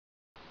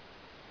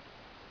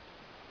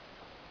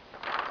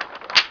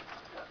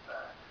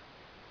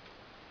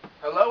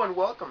Hello and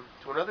welcome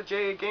to another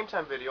J Game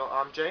Time video.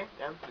 I'm Jay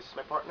and this is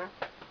my partner.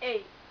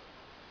 A.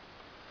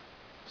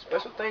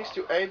 Special thanks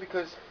to A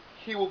because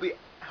he will be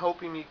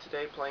helping me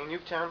today playing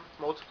Nuketown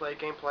multiplayer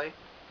gameplay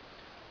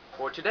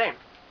for today.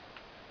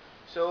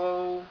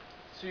 So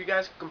you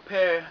guys can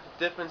compare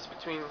the difference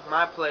between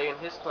my play and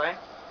his play.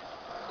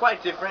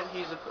 Quite different.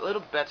 He's a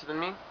little better than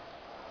me,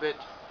 but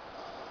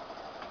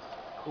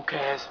who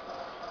cares?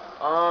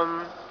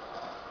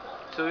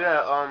 So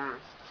yeah,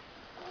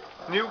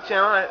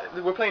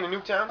 Nuketown, we're playing a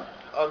Nuketown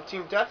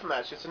team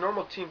deathmatch. It's a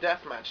normal team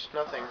deathmatch,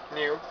 nothing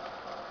new.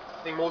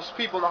 I think most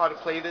people know how to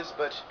play this,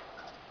 but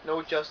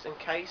no just in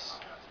case.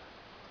 Oh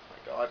my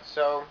god,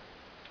 so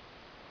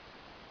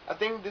I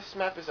think this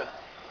map is a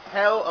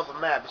hell of a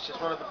map. It's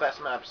just one of the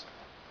best maps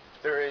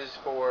there is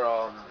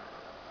for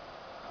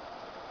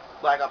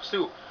Black Ops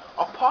 2.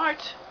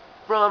 Apart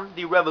from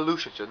the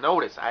Revolution. So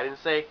notice, I didn't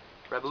say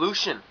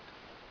Revolution.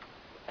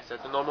 I said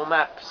the normal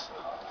maps.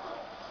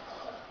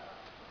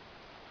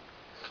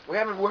 We're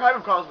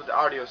having problems with the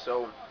audio,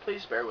 so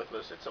please bear with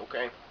us. It's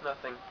okay.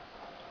 Nothing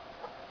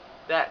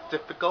that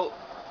difficult.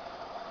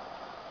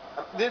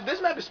 This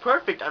map is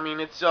perfect. I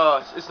mean, it's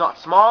not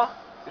small.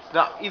 It's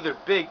not either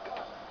big.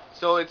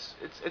 So it's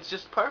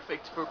just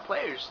perfect for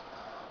players.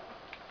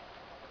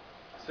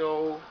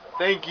 So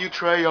thank you,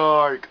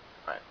 Treyarch.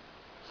 Right.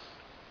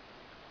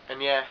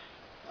 And yeah,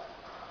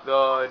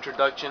 the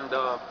introduction,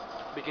 the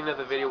beginning of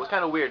the video was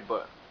kind of weird,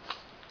 but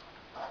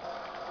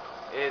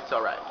it's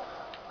alright.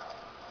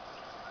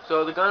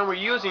 So the gun we're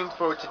using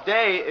for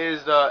today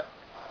is the,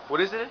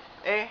 what is it?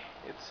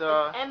 It's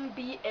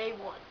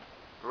MBA1.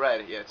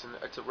 red. Yeah,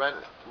 it's a red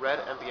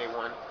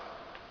MBA1.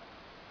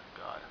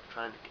 God, I'm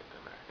trying to get the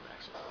American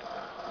accent.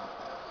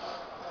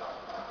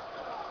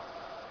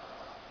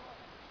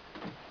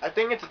 I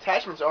think its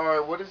attachments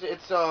are, what is it?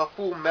 It's a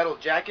full metal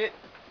jacket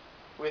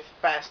with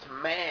fast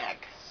mag.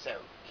 So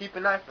keep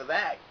an eye for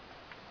that.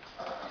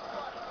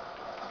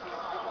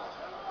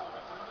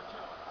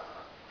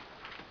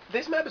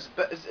 This map is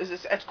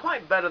it's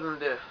quite better than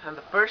the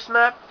first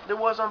map there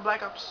was on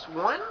Black Ops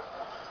 1.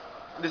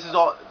 This is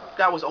all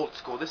that was old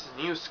school. This is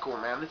new school,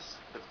 man. This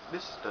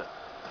is the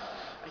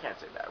I can't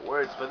say bad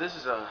words, but this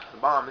is the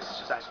bomb. This is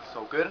just actually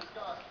so good.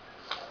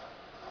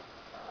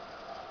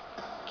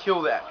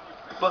 Kill that.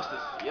 Bust his.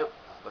 Yep.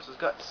 Bust his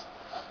guts.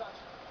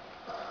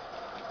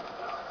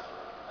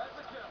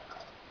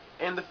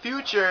 In the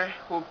future,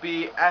 we'll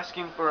be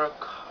asking for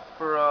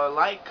a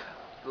like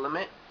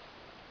limit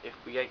if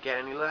we get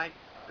any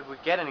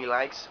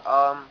likes.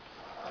 And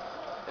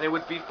it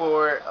would be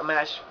for a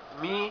match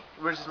me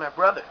versus my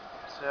brother.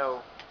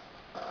 So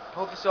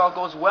hope this all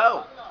goes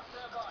well.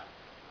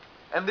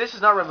 And this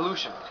is not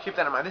Revolution. Keep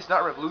that in mind. This is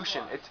not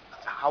Revolution.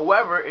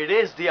 However, it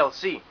is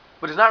DLC,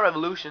 but it's not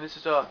Revolution. This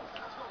is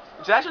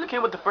it actually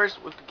came with the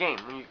game.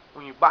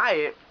 When you buy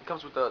it, it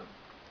comes with the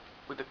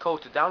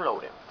code to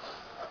download it.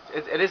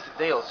 It is the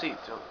DLC.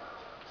 So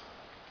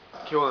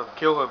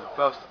kill him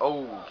first.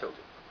 Oh, killed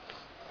him.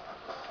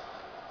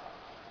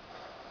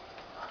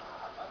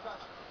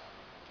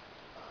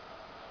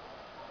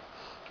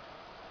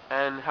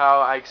 And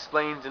how I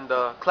explained in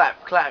the clap.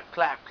 Oh,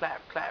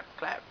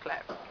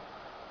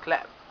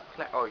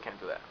 you can't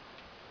do that.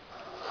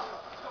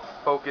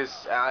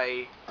 Focus.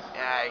 Aye.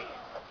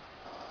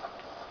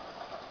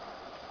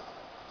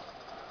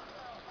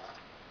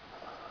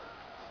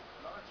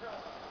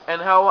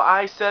 And how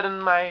I said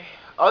in my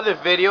other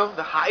video,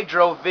 the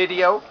Hydro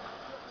video,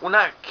 we're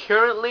not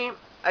currently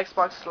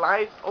Xbox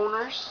Live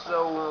owners,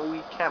 so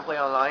we can't play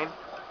online.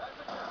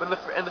 But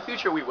in the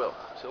future we will.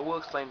 So we'll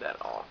explain that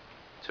all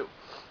too.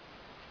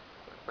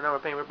 For now we're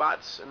playing with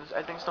bots, and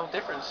I think it's no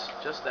difference.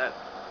 Just that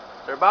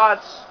they're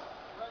bots.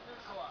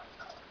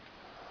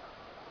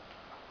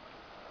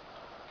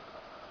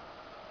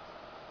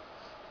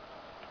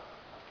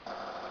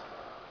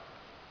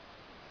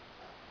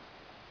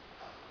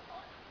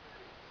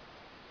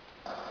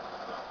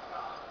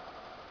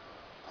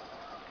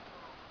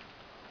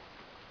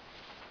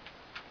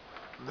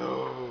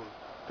 No,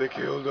 they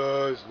killed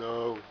us.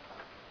 No.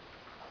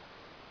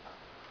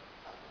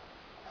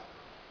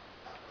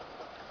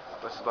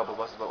 Bust his bubble.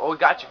 Oh, we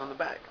got you from the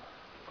back.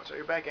 Watch out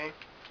your back, eh?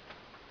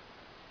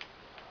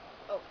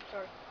 Oh,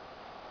 sorry.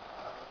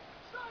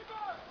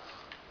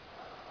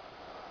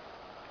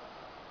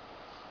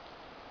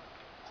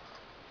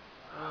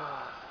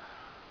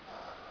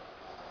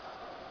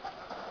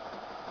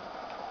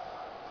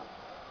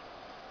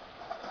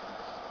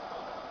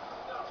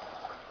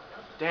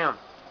 Damn.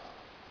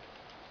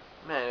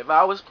 Man, if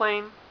I was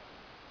playing...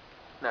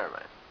 Never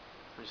mind.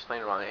 I'm just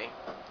playing the wrong A.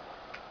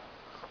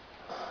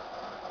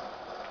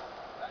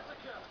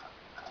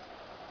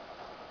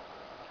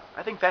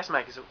 I think Fast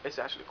Mag is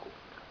actually cool.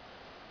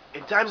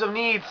 In times of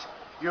needs,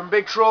 you're in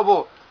big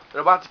trouble.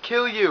 They're about to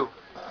kill you.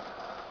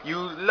 You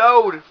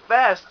load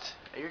fast,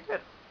 and you're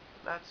good.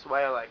 That's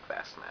why I like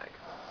Fast Mag.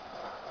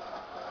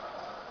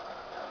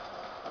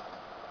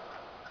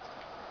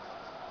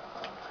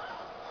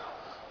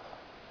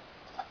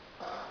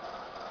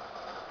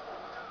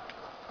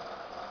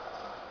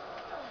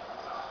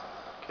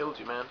 Killed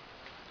you, man.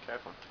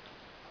 Careful.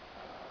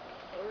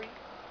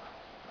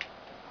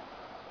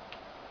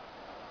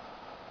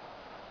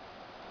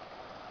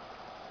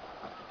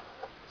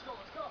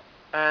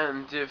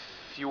 And if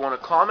you want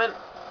to comment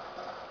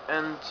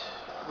and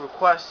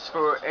requests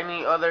for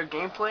any other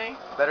gameplay,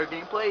 better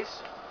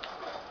gameplays,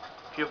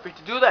 feel free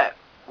to do that.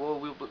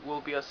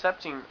 We'll be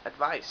accepting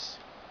advice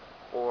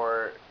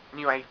or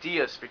new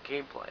ideas for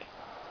gameplay.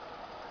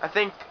 I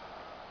think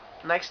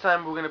next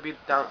time we're gonna be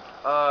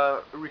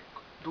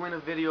doing a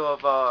video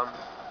of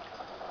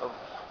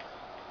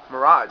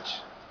Mirage.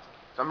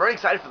 So I'm very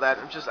excited for that.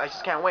 I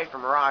just can't wait for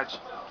Mirage.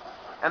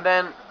 And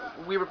then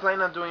we were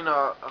planning on doing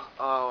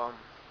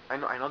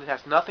I know this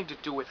has nothing to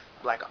do with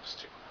Black Ops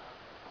 2.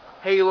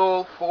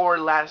 Halo 4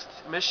 Last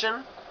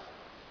Mission.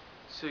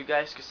 So you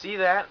guys can see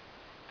that.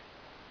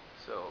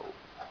 So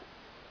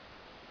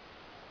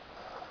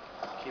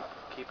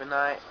keep an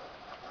eye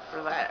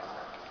for that.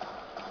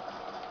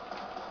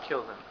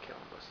 Kill them,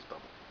 bust his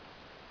bubble.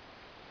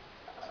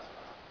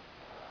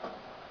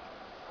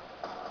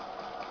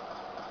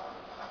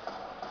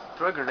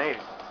 Throw a grenade.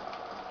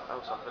 That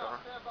was something, huh?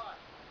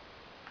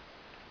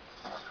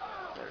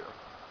 There we go.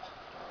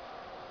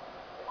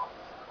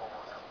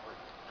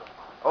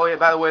 Oh yeah,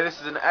 by the way, this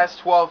is an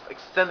S12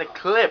 extended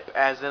clip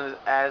as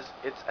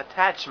its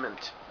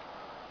attachment.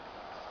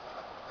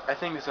 I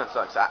think this gun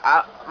sucks.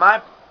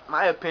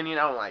 My opinion,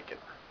 I don't like it.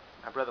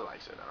 My brother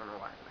likes it. I don't know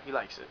why. He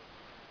likes it.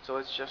 So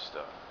it's just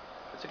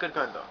it's a good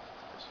gun though.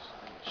 It's just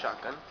a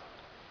shotgun.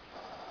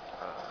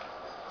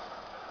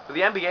 But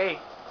the NBA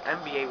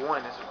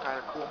 1 is kind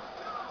of cool.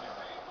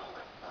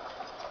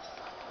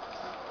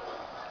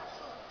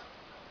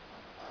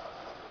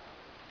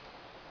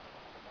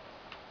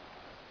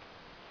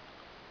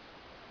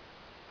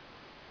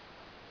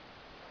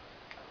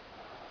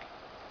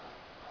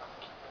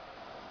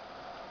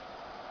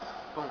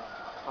 Boom.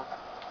 Oh.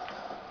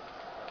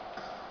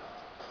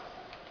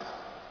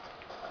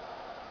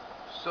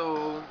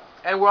 So,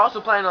 and we're also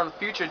planning on the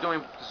future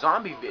doing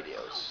zombie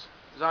videos,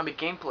 zombie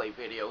gameplay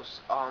videos.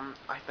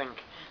 I think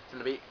it's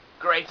gonna be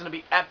great. It's gonna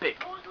be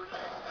epic.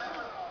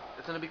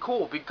 It's gonna be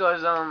cool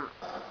because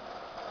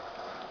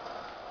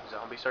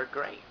zombies are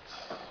great,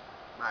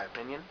 my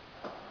opinion.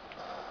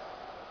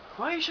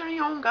 Why are you shooting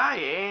your own guy,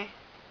 eh?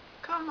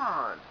 Come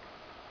on.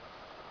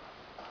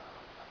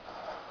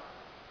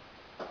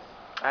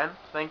 And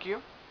thank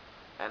you.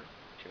 And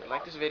if you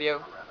like this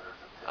video,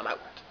 I'm out.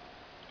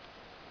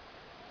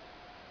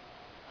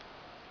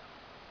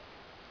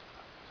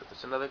 So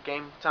it's another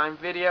game time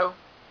video.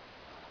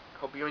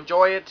 Hope you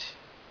enjoy it.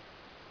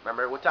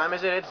 Remember, what time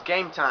is it? It's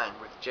game time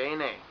with J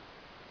and A.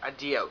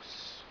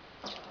 Adios.